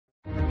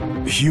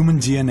Human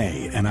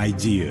DNA and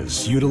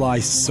ideas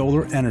utilize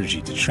solar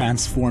energy to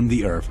transform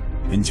the Earth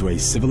into a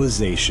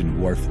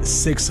civilization worth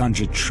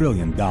 $600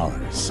 trillion.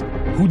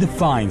 Who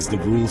defines the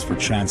rules for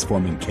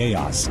transforming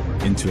chaos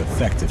into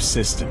effective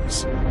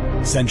systems?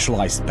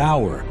 Centralized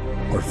power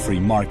or free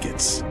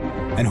markets?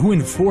 And who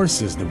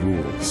enforces the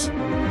rules?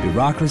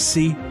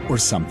 Bureaucracy or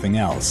something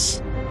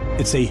else?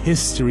 It's a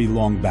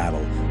history-long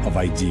battle of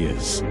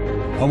ideas.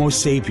 Homo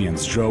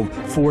sapiens drove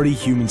 40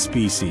 human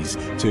species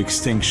to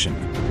extinction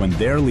when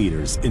their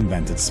leaders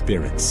invented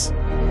spirits.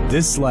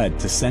 This led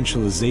to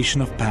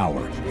centralization of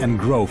power and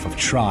growth of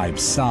tribe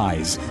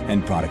size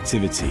and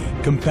productivity.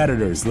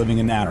 Competitors living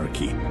in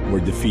anarchy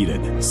were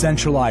defeated.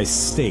 Centralized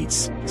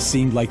states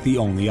seemed like the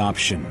only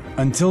option,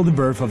 until the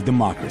birth of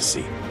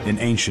democracy in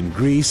ancient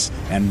Greece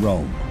and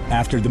Rome.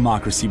 After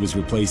democracy was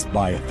replaced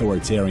by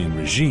authoritarian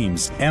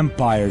regimes,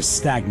 empires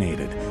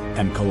stagnated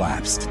and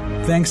collapsed.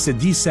 Thanks to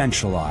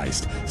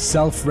decentralized,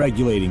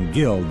 self-regulating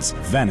guilds,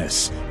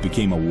 Venice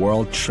became a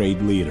world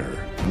trade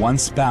leader.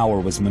 Once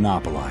power was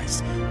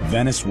monopolized,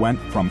 Venice went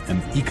from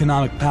an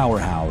economic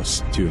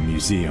powerhouse to a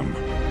museum.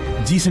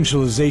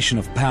 Decentralization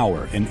of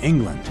power in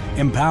England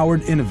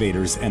empowered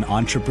innovators and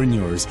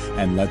entrepreneurs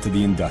and led to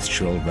the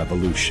Industrial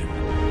Revolution.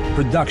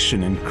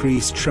 Production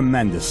increased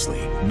tremendously,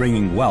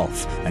 bringing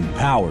wealth and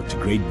power to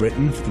Great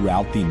Britain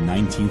throughout the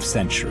 19th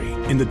century.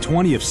 In the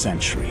 20th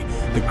century,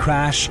 the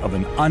crash of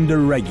an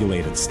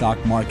under-regulated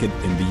stock market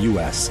in the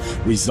US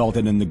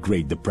resulted in the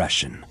Great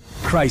Depression.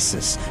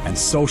 Crisis and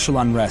social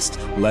unrest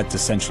led to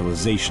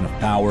centralization of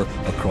power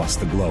across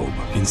the globe.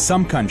 In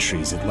some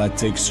countries, it led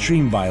to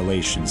extreme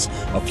violations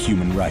of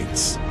human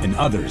rights. In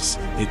others,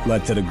 it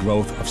led to the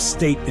growth of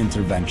state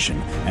intervention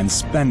and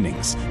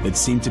spendings that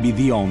seemed to be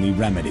the only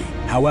remedy.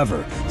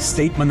 However,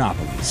 state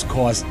monopolies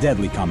caused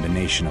deadly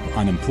combination of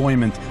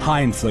unemployment,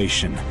 high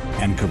inflation,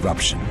 and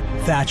corruption.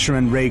 Thatcher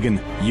and Reagan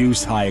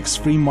used Hayek's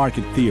free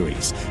market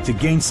theories to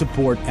gain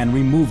support and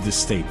remove the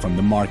state from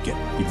the market.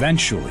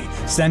 Eventually,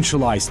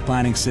 centralized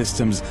planning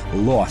systems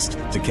lost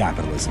to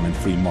capitalism and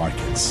free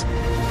markets.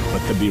 But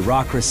the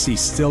bureaucracy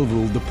still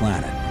ruled the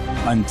planet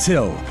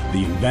until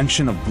the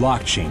invention of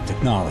blockchain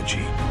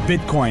technology.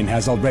 Bitcoin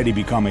has already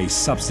become a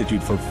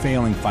substitute for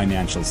failing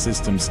financial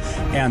systems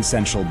and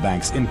central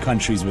banks in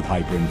countries with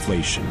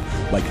hyperinflation,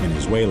 like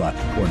Venezuela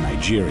or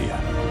Nigeria.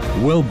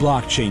 Will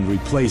blockchain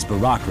replace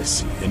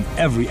bureaucracy in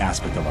every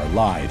aspect of our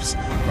lives,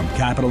 from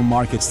capital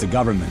markets to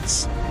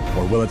governments?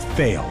 Or will it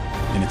fail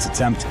in its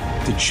attempt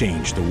to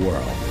change the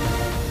world?